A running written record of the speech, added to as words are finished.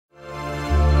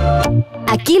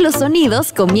Aquí los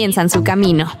sonidos comienzan su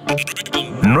camino.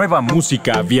 Nueva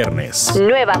Música Viernes.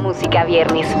 Nueva Música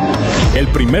Viernes. El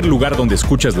primer lugar donde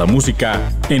escuchas la música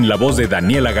en la voz de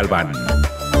Daniela Galván.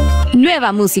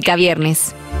 Nueva Música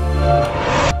Viernes.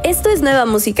 Esto es Nueva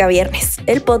Música Viernes,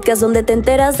 el podcast donde te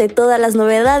enteras de todas las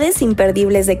novedades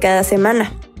imperdibles de cada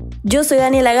semana. Yo soy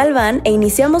Daniela Galván e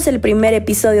iniciamos el primer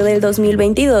episodio del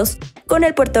 2022 con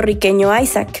el puertorriqueño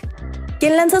iZaak,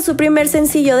 quien lanza su primer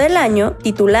sencillo del año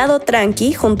titulado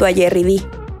Tranqui junto a Jerry D.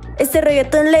 Este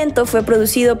reggaetón lento fue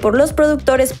producido por los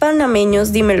productores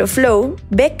panameños Dímelo Flow,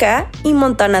 BK y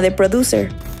Montana the Producer.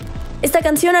 Esta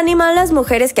canción anima a las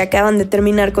mujeres que acaban de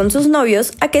terminar con sus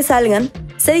novios a que salgan,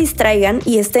 se distraigan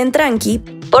y estén tranqui,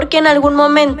 porque en algún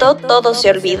momento todo se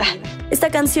olvida. Esta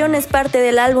canción es parte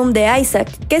del álbum de iZaak,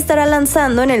 que estará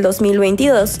lanzando en el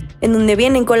 2022, en donde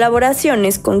vienen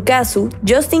colaboraciones con Casu,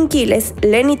 Justin Quiles,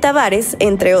 Lenny Tavares,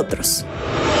 entre otros.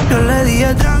 Yo le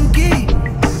dije tranqui,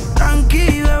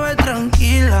 bebé,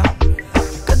 tranquila,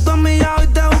 que tu amiga hoy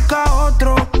te busca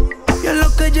otro, y es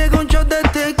lo que llega un shot de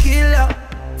tequila.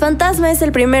 Fantasma es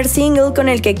el primer single con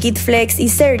el que Kid Flex y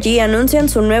Sergi anuncian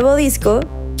su nuevo disco,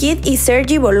 Kid y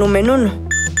Sergi Volumen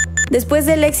 1. Después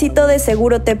del éxito de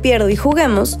Seguro Te Pierdo y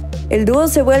Juguemos, el dúo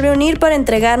se vuelve a unir para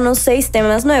entregarnos 6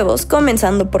 temas nuevos,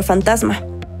 comenzando por Fantasma.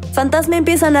 Fantasma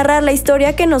empieza a narrar la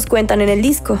historia que nos cuentan en el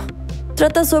disco.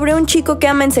 Trata sobre un chico que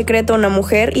ama en secreto a una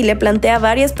mujer y le plantea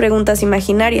varias preguntas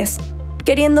imaginarias,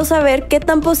 queriendo saber qué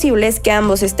tan posible es que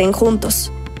ambos estén juntos.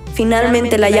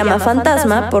 Finalmente la llama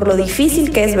Fantasma por lo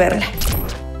difícil que es verla.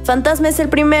 Fantasma es el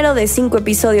primero de 5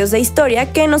 episodios de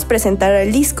historia que nos presentará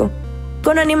el disco,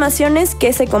 con animaciones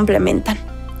que se complementan.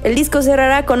 El disco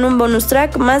cerrará con un bonus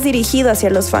track más dirigido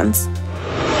hacia los fans.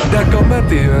 Te has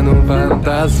convertido en un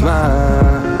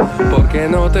fantasma, porque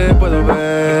no te puedo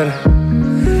ver.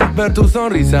 Ver tu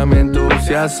sonrisa me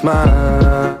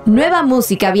entusiasma. Nueva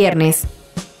Música Viernes.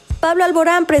 Pablo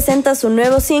Alborán presenta su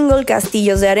nuevo single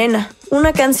Castillos de Arena,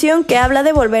 una canción que habla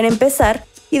de volver a empezar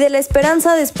y de la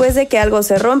esperanza después de que algo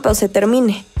se rompa o se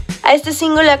termine. A este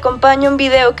single le acompaña un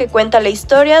video que cuenta la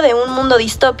historia de un mundo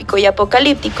distópico y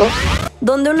apocalíptico,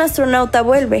 donde un astronauta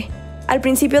vuelve, al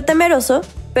principio temeroso,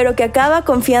 pero que acaba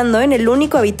confiando en el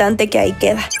único habitante que ahí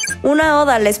queda. Una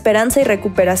oda a la esperanza y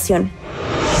recuperación.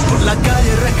 Por la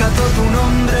calle rescató tu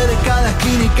nombre de cada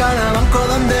esquina y cada banco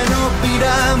donde nos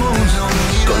piramos,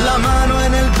 con la mano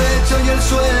en el pecho y el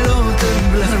suelo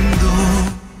temblando.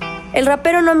 El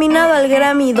rapero nominado al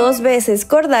Grammy 2 veces,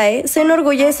 Cordae, se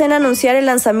enorgullece en anunciar el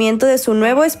lanzamiento de su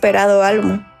nuevo esperado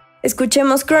álbum.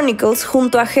 Escuchemos Chronicles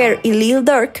junto a Hair y Lil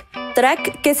Durk,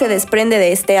 track que se desprende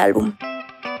de este álbum.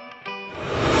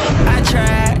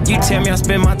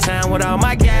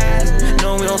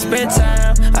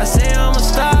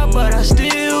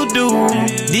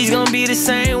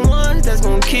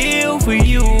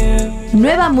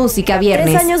 Nueva Música Viernes.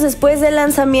 3 años después del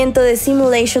lanzamiento de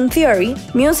Simulation Theory,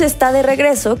 MUSE está de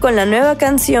regreso con la nueva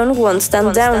canción Won't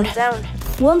Stand Down.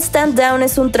 Won't Stand Down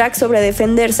es un track sobre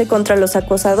defenderse contra los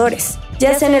acosadores,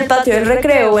 ya sea en el patio del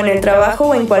recreo o en el trabajo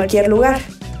o en cualquier lugar.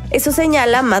 Eso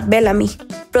señala Matt Bellamy.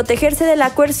 Protegerse de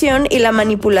la coerción y la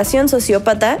manipulación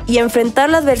sociópata y enfrentar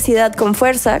la adversidad con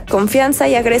fuerza, confianza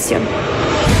y agresión.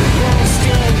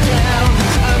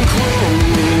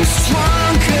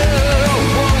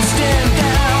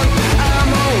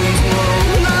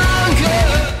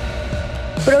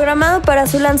 Programado para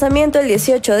su lanzamiento el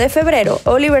 18 de febrero,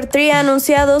 Oliver Tree ha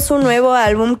anunciado su nuevo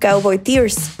álbum Cowboy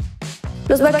Tears.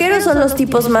 Los vaqueros son los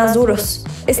tipos más duros.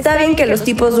 Está bien que los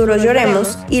tipos duros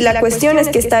lloremos, y la cuestión es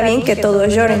que está bien que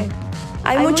todos lloren.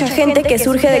 Hay mucha gente que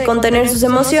surge de contener sus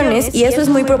emociones y eso es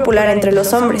muy popular entre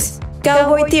los hombres.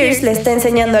 Cowboy Tears le está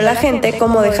enseñando a la gente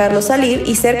cómo dejarlo salir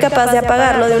y ser capaz de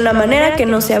apagarlo de una manera que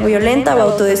no sea violenta o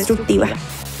autodestructiva.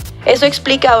 Eso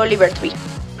explica Oliver Tree.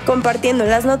 Compartiendo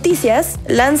las noticias,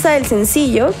 lanza el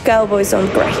sencillo Cowboys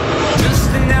Don't Cry.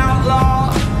 Just an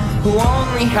outlaw who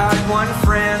only had one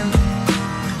friend.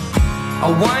 I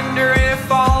wonder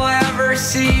if I'll ever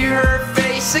see her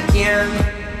face again.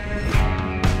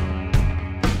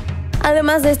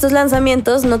 Además de estos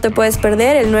lanzamientos, no te puedes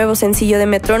perder el nuevo sencillo de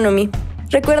Metronomy.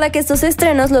 Recuerda que estos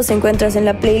estrenos los encuentras en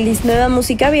la playlist Nueva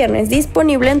Música Viernes,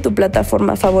 disponible en tu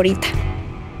plataforma favorita.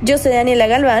 Yo soy Daniela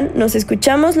Galván, nos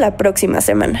escuchamos la próxima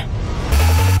semana.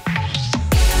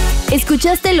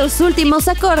 Escuchaste los últimos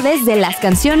acordes de las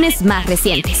canciones más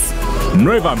recientes.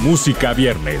 Nueva Música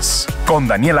Viernes con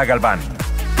Daniela Galván.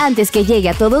 Antes que llegue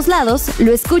a todos lados,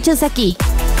 lo escuchas aquí.